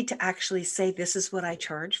afraid to actually say, this is what I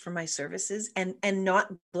charge for my services, and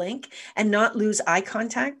not blink and not lose eye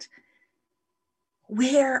contact?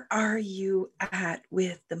 Where are you at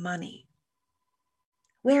with the money?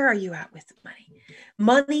 Where are you at with the money?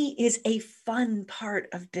 Money is a fun part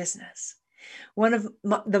of business. One of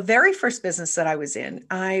the very first business that I was in,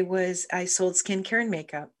 I sold skincare and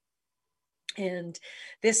makeup. And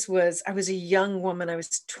I was a young woman. I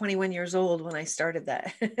was 21 years old when I started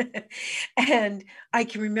that. And I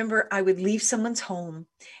can remember I would leave someone's home,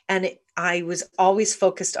 and I was always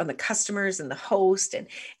focused on the customers and the host,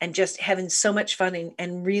 and just having so much fun,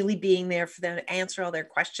 and really being there for them to answer all their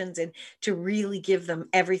questions, and to really give them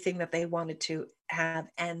everything that they wanted to have,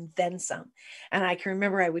 and then some. And I can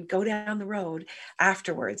remember I would go down the road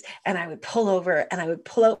afterwards, and I would pull over, and I would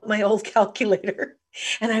pull out my old calculator,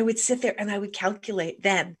 and I would sit there and I would calculate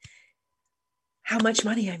then how much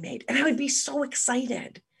money I made. And I would be so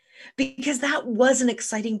excited, because that was an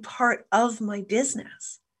exciting part of my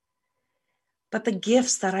business. But the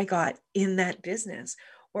gifts that I got in that business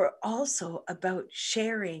were also about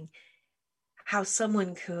sharing how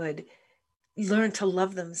someone could learn to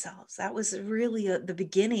love themselves. That was really the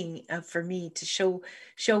beginning for me, to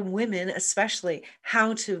show women especially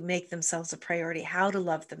how to make themselves a priority, how to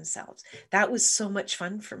love themselves. That was so much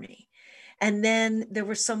fun for me. And then there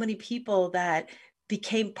were so many people that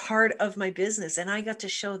became part of my business, and I got to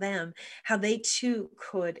show them how they too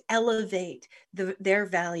could elevate their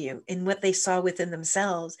value in what they saw within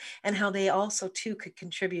themselves, and how they also too could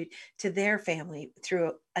contribute to their family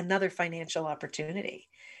through another financial opportunity.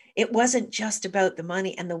 It wasn't just about the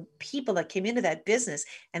money, and the people that came into that business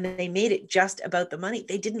and they made it just about the money,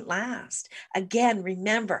 they didn't last. Again,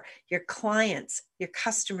 remember, your clients, your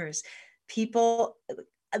customers, people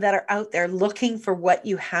that are out there looking for what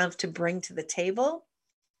you have to bring to the table,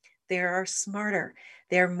 they are smarter,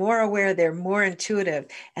 they're more aware, they're more intuitive,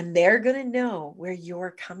 and they're going to know where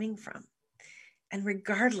you're coming from. And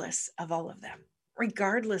regardless of all of them,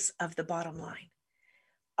 regardless of the bottom line,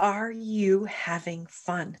 are you having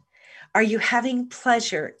fun? Are you having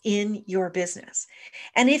pleasure in your business?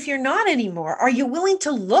 And if you're not anymore, are you willing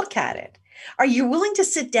to look at it? Are you willing to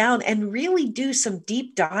sit down and really do some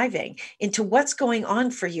deep diving into what's going on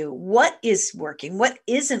for you? What is working? What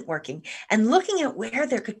isn't working? And looking at where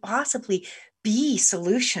there could possibly be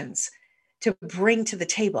solutions to bring to the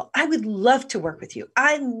table. I would love to work with you.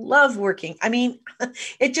 I love working. I mean,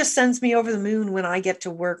 it just sends me over the moon when I get to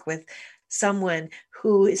work with someone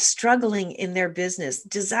who is struggling in their business,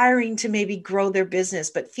 desiring to maybe grow their business,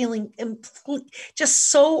 but feeling just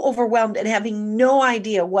so overwhelmed and having no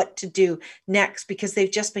idea what to do next, because they've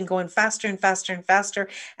just been going faster and faster and faster,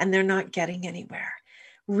 and they're not getting anywhere.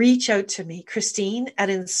 Reach out to me, Christine at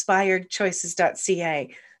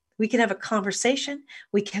inspiredchoices.ca. We can have a conversation.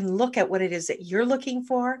 We can look at what it is that you're looking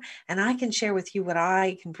for, and I can share with you what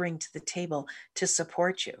I can bring to the table to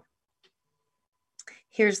support you.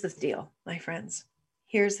 Here's the deal, my friends.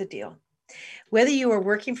 Here's the deal. Whether you are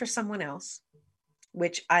working for someone else,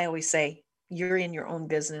 which I always say you're in your own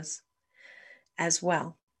business as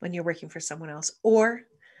well when you're working for someone else, or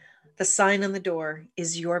the sign on the door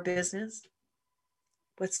is your business,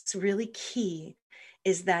 what's really key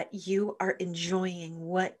is that you are enjoying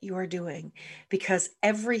what you're doing, because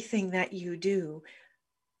everything that you do,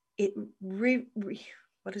 it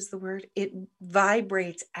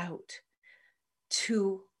vibrates out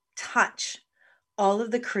to touch all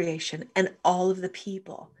of the creation and all of the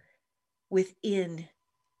people within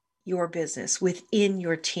your business, within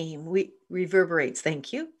your team. Reverberates,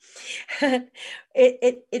 thank you.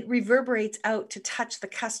 It reverberates out to touch the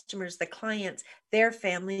customers, the clients, their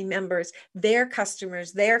family members, their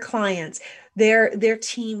customers, their clients, their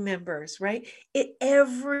team members, right?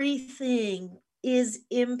 Everything is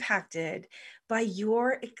impacted by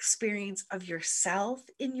your experience of yourself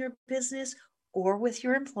in your business or with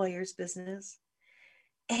your employer's business.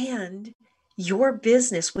 And your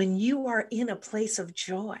business, when you are in a place of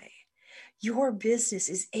joy, your business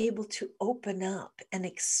is able to open up and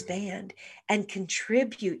expand and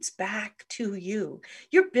contributes back to you.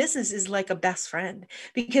 Your business is like a best friend,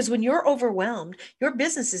 because when you're overwhelmed, your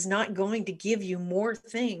business is not going to give you more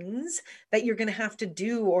things that you're going to have to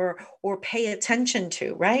do or pay attention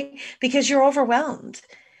to, right? Because you're overwhelmed.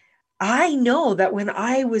 I know that when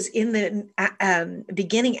I was in the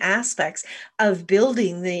beginning aspects of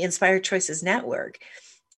building the Inspired Choices Network,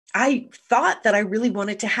 I thought that I really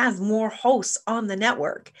wanted to have more hosts on the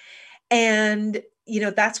network. And,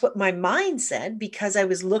 that's what my mind said because I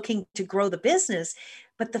was looking to grow the business.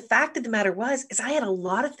 But the fact of the matter is I had a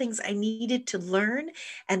lot of things I needed to learn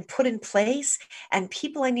and put in place, and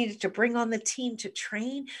people I needed to bring on the team to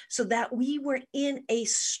train so that we were in a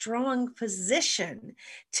strong position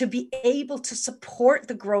to be able to support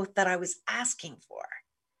the growth that I was asking for.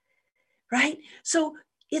 Right? So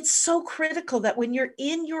it's so critical that when you're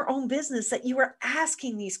in your own business, that you are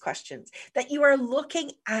asking these questions, that you are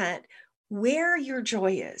looking at where your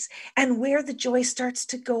joy is and where the joy starts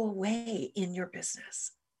to go away in your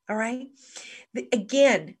business. All right.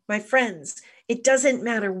 Again, my friends, it doesn't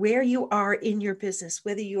matter where you are in your business,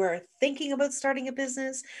 whether you are thinking about starting a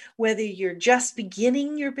business, whether you're just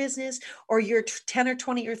beginning your business, or you're 10 or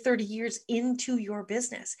 20 or 30 years into your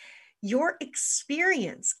business. Your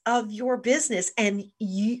experience of your business and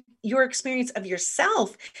your experience of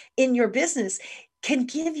yourself in your business can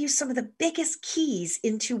give you some of the biggest keys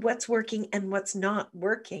into what's working and what's not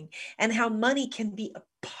working, and how money can be a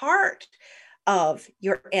part of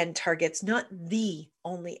your end targets, not the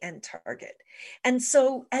only end target. And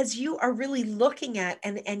so as you are really looking at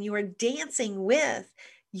and you are dancing with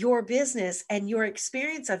your business and your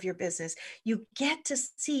experience of your business, you get to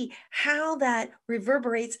see how that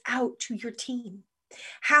reverberates out to your team,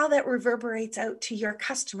 how that reverberates out to your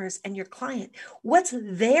customers and your client. What's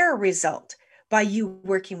their result by you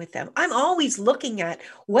working with them? I'm always looking at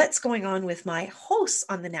what's going on with my hosts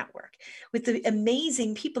on the network, with the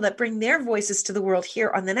amazing people that bring their voices to the world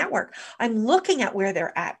here on the network. I'm looking at where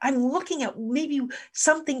they're at. I'm looking at maybe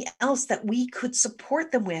something else that we could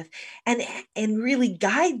support them with and really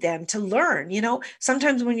guide them to learn.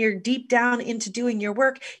 Sometimes when you're deep down into doing your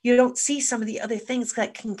work, you don't see some of the other things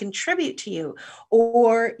that can contribute to you,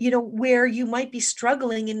 or, where you might be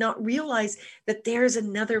struggling and not realize that there's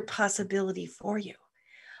another possibility for you.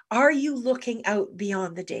 Are you looking out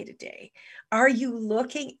beyond the day-to-day? Are you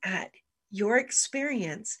looking at your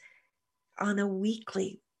experience on a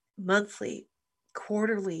weekly, monthly,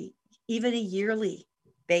 quarterly, even a yearly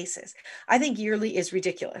basis? I think yearly is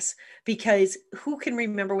ridiculous, because who can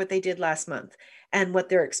remember what they did last month and what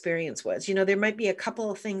their experience was? There might be a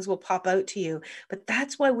couple of things will pop out to you, but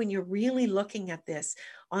that's why when you're really looking at this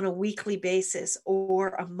on a weekly basis or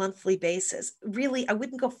a monthly basis, really, I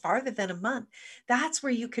wouldn't go farther than a month. That's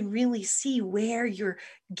where you can really see where you're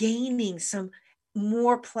gaining some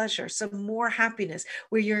more pleasure, some more happiness,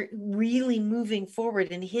 where you're really moving forward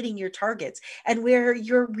and hitting your targets, and where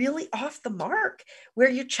you're really off the mark, where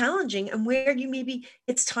you're challenging, and where you maybe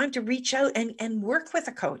it's time to reach out and work with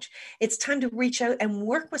a coach. It's time to reach out and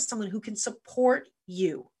work with someone who can support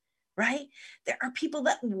you, right? There are people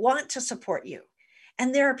that want to support you.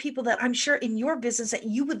 And there are people that I'm sure in your business that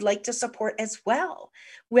you would like to support as well.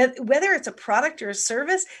 Whether it's a product or a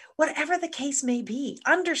service, whatever the case may be,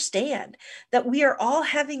 understand that we are all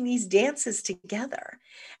having these dances together.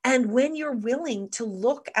 And when you're willing to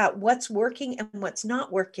look at what's working and what's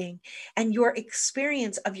not working, and your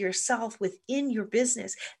experience of yourself within your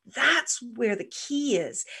business, that's where the key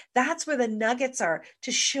is. That's where the nuggets are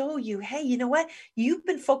to show you, hey, you know what? You've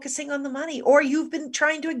been focusing on the money, or you've been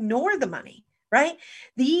trying to ignore the money. Right?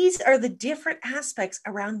 These are the different aspects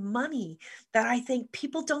around money that I think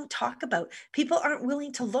people don't talk about. People aren't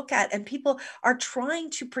willing to look at, and people are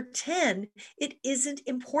trying to pretend it isn't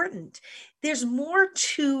important. There's more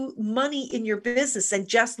to money in your business than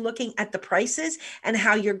just looking at the prices and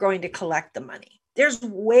how you're going to collect the money. There's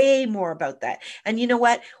way more about that. And you know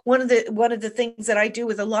what? One of the things that I do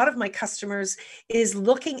with a lot of my customers is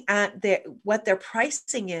looking at what their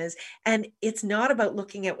pricing is. And it's not about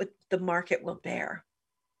looking at what the market will bear.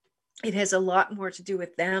 It has a lot more to do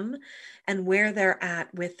with them and where they're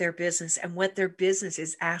at with their business and what their business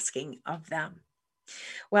is asking of them.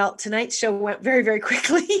 Well, tonight's show went very, very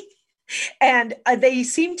quickly. And they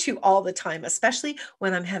seem to all the time, especially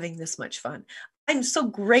when I'm having this much fun. I'm so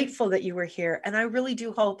grateful that you were here. And I really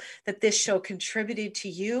do hope that this show contributed to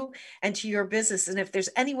you and to your business. And if there's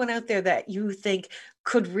anyone out there that you think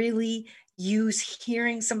could really use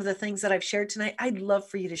hearing some of the things that I've shared tonight, I'd love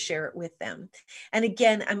for you to share it with them. And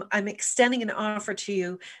again, I'm extending an offer to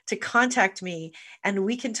you to contact me, and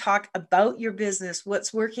we can talk about your business,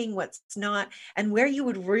 what's working, what's not, and where you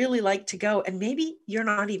would really like to go. And maybe you're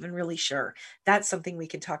not even really sure. That's something we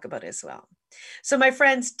can talk about as well. So my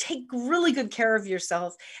friends, take really good care of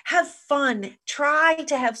yourself. Have fun. Try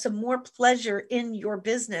to have some more pleasure in your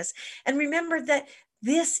business. And remember that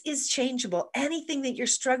This is changeable. Anything that you're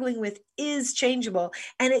struggling with is changeable,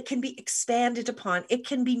 and it can be expanded upon. It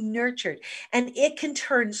can be nurtured, and it can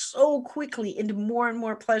turn so quickly into more and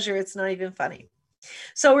more pleasure. It's not even funny.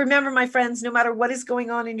 So remember, my friends, no matter what is going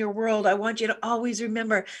on in your world, I want you to always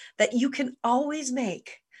remember that you can always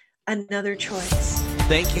make another choice.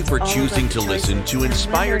 Thank you for choosing to listen to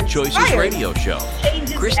Inspired Choices Radio Show.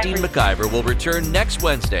 Christine McIver will return next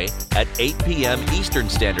Wednesday at 8 p.m. Eastern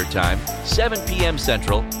Standard Time, 7 p.m.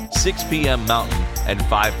 Central, 6 p.m. Mountain, and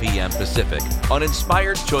 5 p.m. Pacific on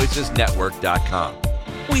InspiredChoicesNetwork.com.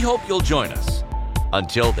 We hope you'll join us.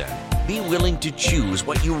 Until then, be willing to choose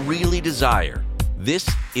what you really desire. This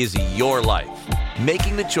is your life,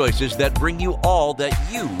 making the choices that bring you all that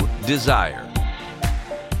you desire.